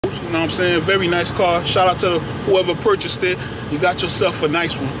know what I'm saying? Very nice car. Shout out to whoever purchased it. You got yourself a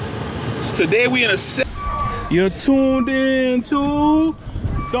nice one. So today we in a set. You're tuned in to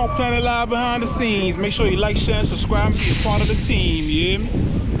Donk Planet Live behind the scenes. Make sure you like, share, and subscribe and be a part of the team, you hear me?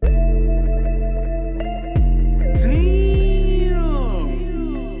 Damn!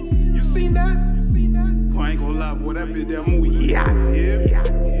 You seen that? Oh, I ain't gonna lie, boy, that bit that movie, yeah.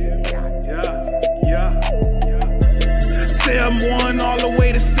 7-1 all the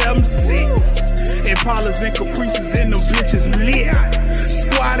way to 7-6. Impalas and Caprices and them bitches lit.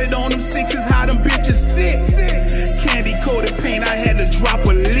 Squatted on them sixes, how them bitches sit. Candy coated paint, I had to drop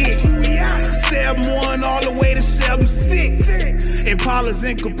a lick. 7-1 all the way to 7-6. Impalas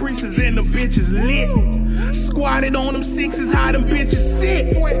and Caprices and them bitches lit. Squatted on them sixes, how them bitches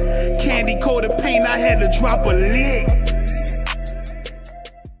sit. Candy coated paint, I had to drop a lick.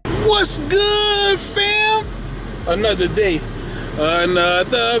 What's good, fam? Another day,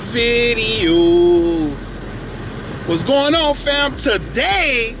 another video. What's going on, fam?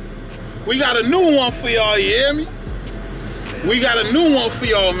 Today we got a new one for y'all, you hear me? We got a new one for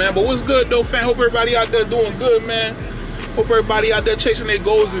y'all, man. But what's good though, fam? Hope everybody out there doing good, man. Hope everybody out there chasing their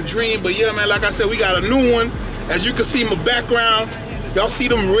goals and dreams. But yeah, man, like I said, we got a new one. As you can see in my background, y'all see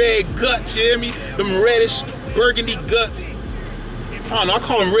them red guts, you hear me? Them reddish burgundy guts. I don't know, I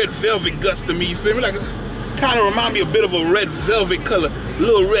call them red velvet guts to me, you feel me? Like, it's kind of remind me a bit of a red velvet color,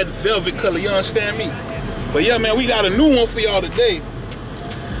 little red velvet color, you understand me? But yeah, man, we got a new one for y'all today.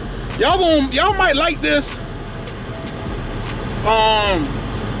 Y'all might like this.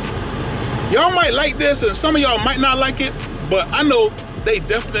 Y'all might like this, and some of y'all might not like it, but I know they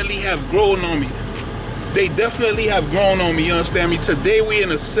definitely have grown on me. They definitely have grown on me, you understand me? Today we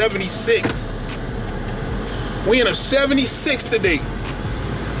in a 76. We in a 76 today.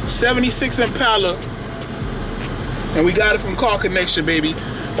 76 Impala. And we got it from Car Connection, baby.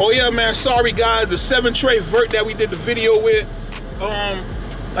 Oh yeah, man, sorry guys, the 7-tray vert that we did the video with,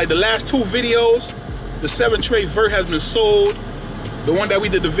 like the last 2 videos, the 7-tray vert has been sold. The one that we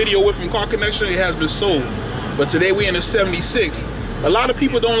did the video with from Car Connection, it has been sold. But today we in the 76. A lot of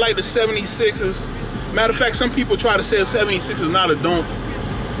people don't like the 76s. Matter of fact, some people try to say a 76 is not a donk.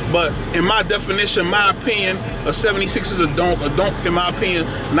 But in my definition, my opinion, a 76 is a donk. A donk, in my opinion,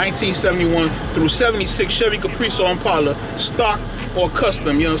 1971 through 76 Chevy Caprice or Impala, stock or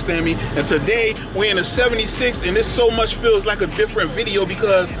custom, you understand me? And today, we're in a 76, and this so much feels like a different video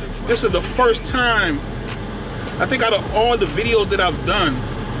because this is the first time, I think out of all the videos that I've done,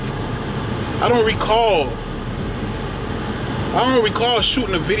 I don't recall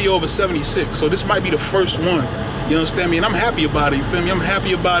shooting a video of a 76, so this might be the first one. You understand me? And I'm happy about it, you feel me? I'm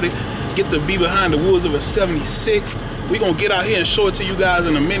happy about it. Get to be behind the wheels of a 76. We gonna get out here and show it to you guys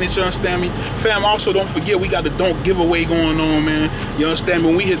in a minute, you understand me? Fam, also don't forget we got the Donk giveaway going on, man. You understand me?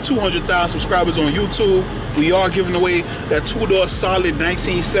 When we hit 200,000 subscribers on YouTube, we are giving away that 2-door solid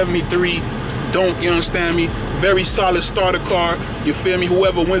 1973 Donk, you understand me? Very solid starter car, you feel me?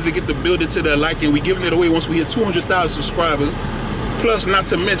 Whoever wins it get to build it to their liking. We giving it away once we hit 200,000 subscribers. Plus, not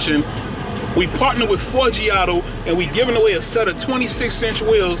to mention, we partner with 4G Auto and we giving away a set of 26-inch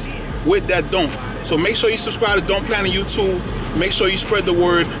wheels with that Donk. So make sure you subscribe to Donk Planet YouTube. Make sure you spread the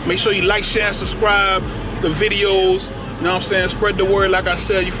word. Make sure you like, share, and subscribe the videos. You know what I'm saying? Spread the word. Like I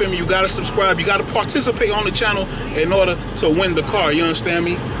said, you feel me? You gotta subscribe. You gotta participate on the channel in order to win the car. You understand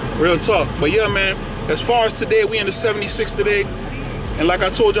me? Real talk. But yeah, man, as far as today, we in the 76 today. And like I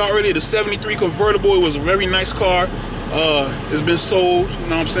told y'all earlier, the 73 convertible, it was a very nice car. It's been sold, you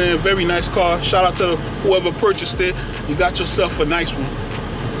know what I'm saying? Very nice car. Shout out to whoever purchased it. You got yourself a nice one.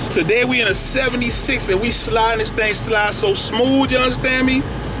 Today we in a 76 and we sliding this thing, slide so smooth, you understand me?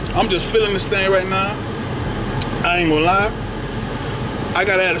 I'm just feeling this thing right now. I ain't gonna lie. I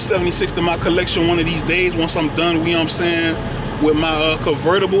gotta add a 76 to my collection one of these days once I'm done, you know what I'm saying, with my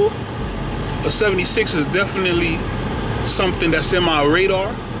convertible. A 76 is definitely something that's in my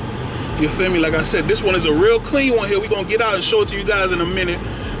radar. You feel me? Like I said, this one is a real clean one here. We're gonna get out and show it to you guys in a minute.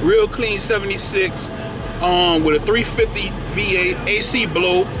 Real clean 76 with a 350 V8 AC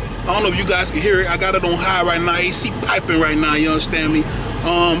blow. I don't know if you guys can hear it. I got it on high right now, AC piping right now, you understand me?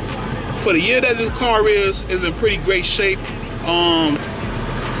 For the year that this car is in pretty great shape.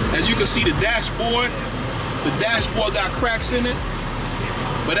 As you can see, the dashboard got cracks in it,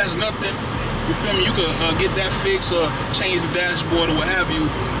 but that's nothing. You feel me? You could get that fixed or change the dashboard or what have you.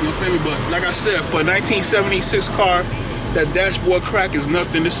 You feel me? But like I said, for a 1976 car, that dashboard crack is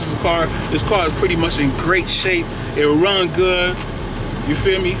nothing. This car is pretty much in great shape. It run good. You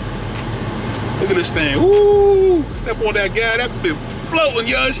feel me? Look at this thing. Ooh, step on that gas. That bit floating,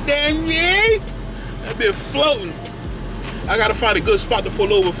 you understand me? That bit floating. I gotta find a good spot to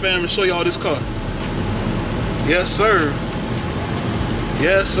pull over, fam, and show y'all this car. Yes, sir.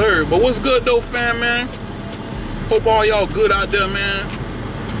 Yes, sir. But what's good though, fam, man? Hope all y'all good out there, man.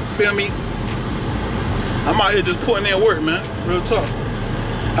 Feel me? I'm out here just putting in work, man. Real talk.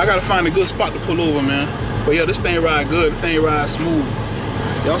 I gotta find a good spot to pull over, man. But yeah, this thing ride good. This thing ride smooth.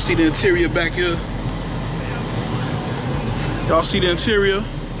 Y'all see the interior back here? Y'all see the interior?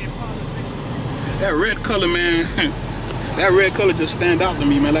 That red color, man. That red color just stand out to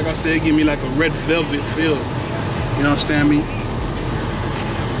me, man. Like I said, it give me like a red velvet feel. You understand me?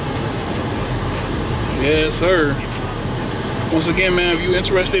 Yes, sir. Once again, man, if you're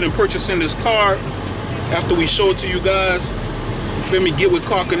interested in purchasing this car, after we show it to you guys, let me get with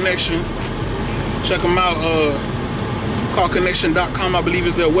Car Connection. Check them out. CarConnection.com, I believe,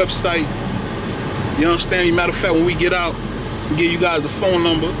 is their website. You understand me? Matter of fact, when we get out, we'll give you guys the phone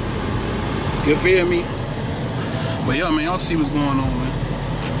number. You feel me? But yeah, man, y'all see what's going on, man.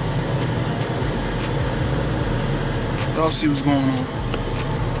 Y'all see what's going on.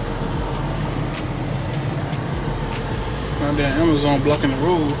 Goddamn Amazon blocking the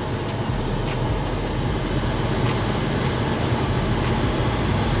road.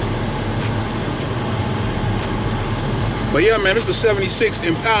 But yeah, man, this is a 76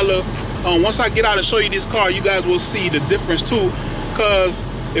 Impala. Once I get out and show you this car, you guys will see the difference too. Cause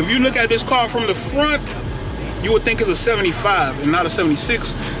if you look at this car from the front, you would think it's a 75 and not a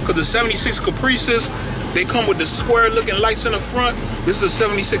 76. Cause the 76 Caprices, they come with the square looking lights in the front. This is a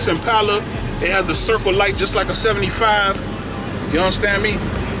 76 Impala. It has the circle light just like a 75. You understand me?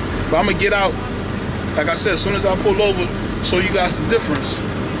 But I'm gonna get out, like I said, as soon as I pull over, show you guys the difference.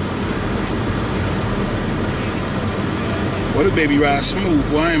 Well, this baby rides smooth,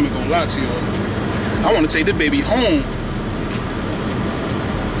 boy, I ain't even gonna lie to y'all. I wanna take this baby home.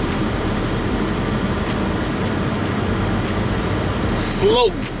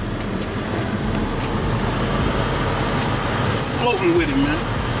 Floating. Floating with it, man.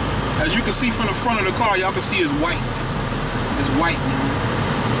 As you can see from the front of the car, y'all can see it's white. It's white, man.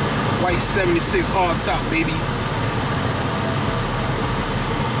 White 76 hard top, baby.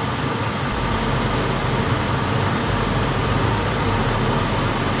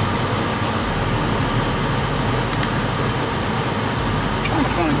 Trying to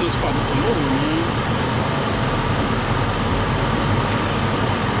find a good spot to pull over, man.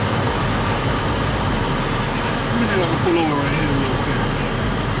 Let me see if I can pull over right here real quick.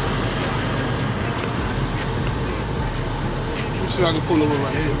 Let me see if I can pull over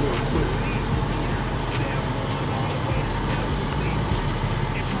right here real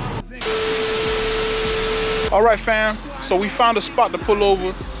quick. All right, fam. So we found a spot to pull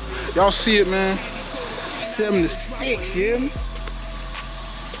over. Y'all see it, man. 76, yeah?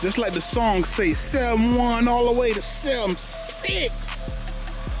 Just like the song say, 7-1 all the way to 7-6.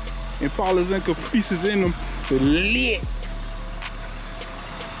 Impalas and Caprices in them, they're lit.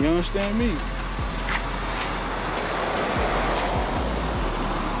 You understand me?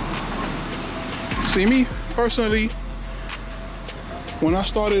 See, me personally, when I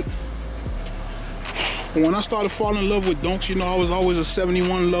started falling in love with Donks, you know, I was always a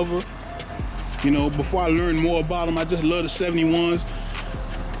 71 lover. You know, before I learned more about them, I just love the 71s.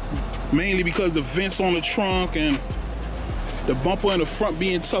 Mainly because the vents on the trunk and the bumper in the front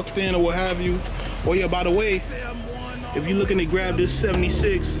being tucked in or what have you. Oh yeah, by the way, if you're looking to grab this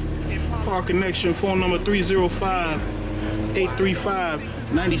 76, Car Connection, phone number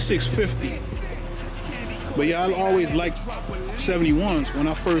 305-835-9650. But yeah, I always liked 71s when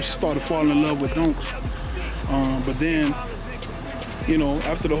I first started falling in love with Donks. But then, you know,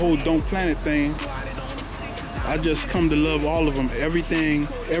 after the whole Donk Planet thing, I just come to love all of them. Everything,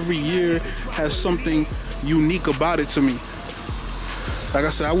 every year has something unique about it to me. Like I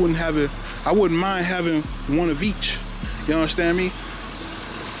said, I wouldn't mind having one of each. You understand me?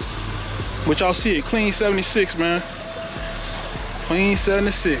 But y'all see it, clean 76, man. Clean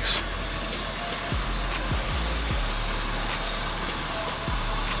 76.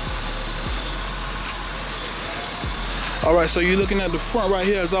 All right, so you're looking at the front right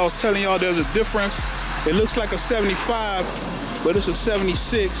here. As I was telling y'all, there's a difference. It looks like a 75, but it's a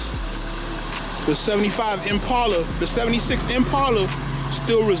 76. The 75 Impala, the 76 Impala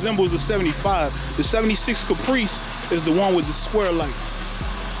still resembles the 75. The 76 Caprice is the one with the square lights.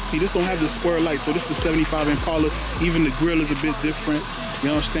 See, this don't have the square lights, so this is the 75 Impala. Even the grill is a bit different.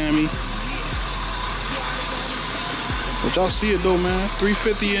 You understand me? But y'all see it though, man.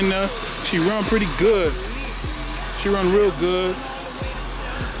 350 in there. She run pretty good. She run real good.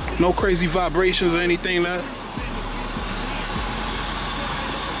 No crazy vibrations or anything like that.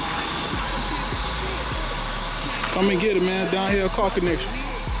 Come and get it, man. Down here, Car Connection.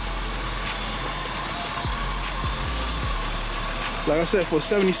 Like I said, for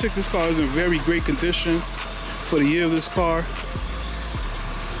 76, this car is in very great condition for the year of this car.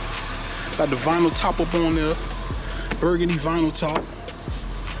 Got the vinyl top up on there. Burgundy vinyl top.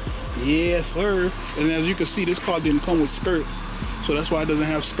 Yes, sir. And as you can see, this car didn't come with skirts. So that's why it doesn't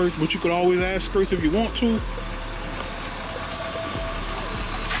have skirts, but you could always add skirts if you want to.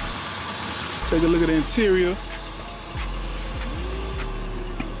 Take a look at the interior.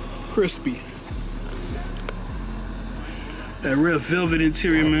 Crispy. That red velvet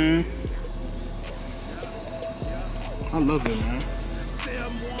interior, man. I love it, man.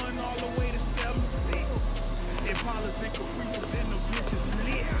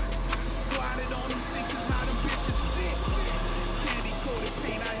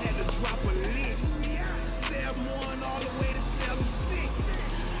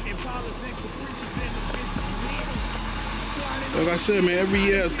 Like I said, man, every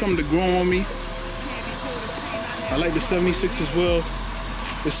year it's come to grow on me. I like the 76 as well.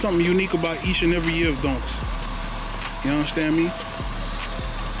 There's something unique about each and every year of Donks. You understand me?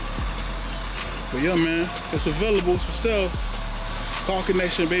 But yeah, man, it's available. It's for sale. Car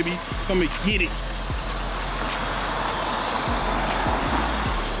Connection, baby. Come and get it.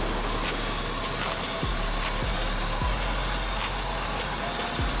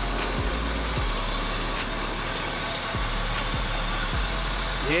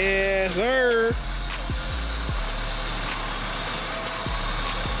 Yes, sir.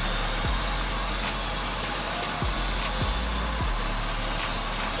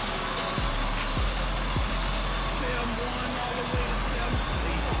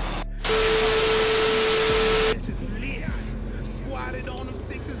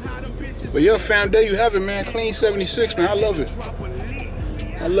 But yeah, fam, there you have it, man. Clean 76, man. I love it.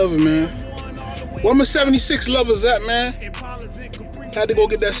 I love it, man. Where my 76 lovers at, man? Had to go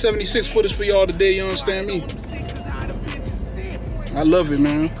get that 76 footage for y'all today, you understand me? I love it,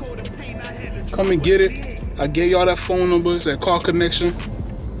 man. Come and get it. I gave y'all that phone number. It's that Car Connection.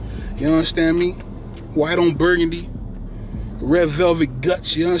 You understand me? White on burgundy. Red velvet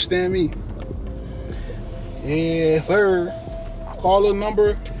guts, you understand me? Yes, sir. Call the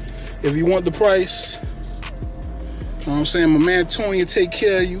number if you want the price. You know what I'm saying? My man Tony will take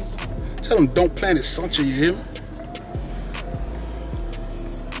care of you. Tell him don't plant it, Sancha, you hear me?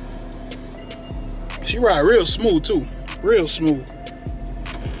 She ride real smooth too. Real smooth.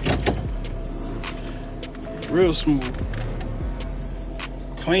 Real smooth.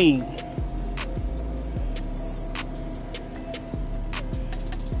 Clean.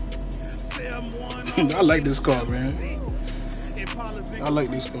 I like this car, man. I like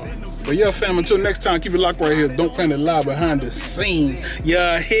this car. But yeah, fam, until next time, keep it locked right here. Don't plan to lie behind the scenes. You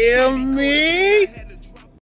hear me?